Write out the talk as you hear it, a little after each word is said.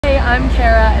I'm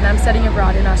Kara and I'm studying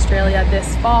abroad in Australia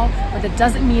this fall, but that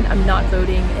doesn't mean I'm not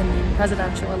voting in the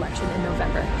presidential election in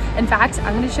November. In fact,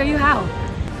 I'm going to show you how.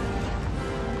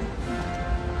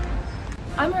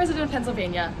 I'm a resident of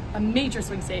Pennsylvania, a major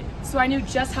swing state, so I knew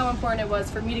just how important it was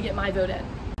for me to get my vote in.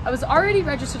 I was already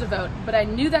registered to vote, but I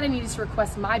knew that I needed to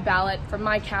request my ballot from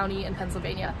my county in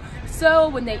Pennsylvania. So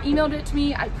when they emailed it to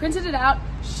me, I printed it out,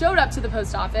 showed up to the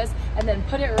post office, and then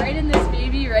put it right in this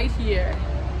baby right here.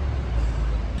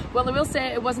 Well, I will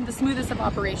say it wasn't the smoothest of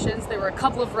operations. There were a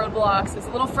couple of roadblocks. It's a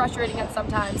little frustrating at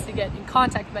sometimes to get in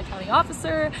contact with my county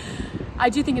officer. I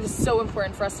do think it is so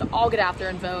important for us to all get out there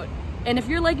and vote. And if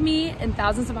you're like me and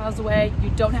thousands of miles away,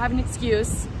 you don't have an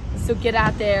excuse. So get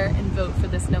out there and vote for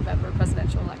this November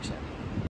presidential election.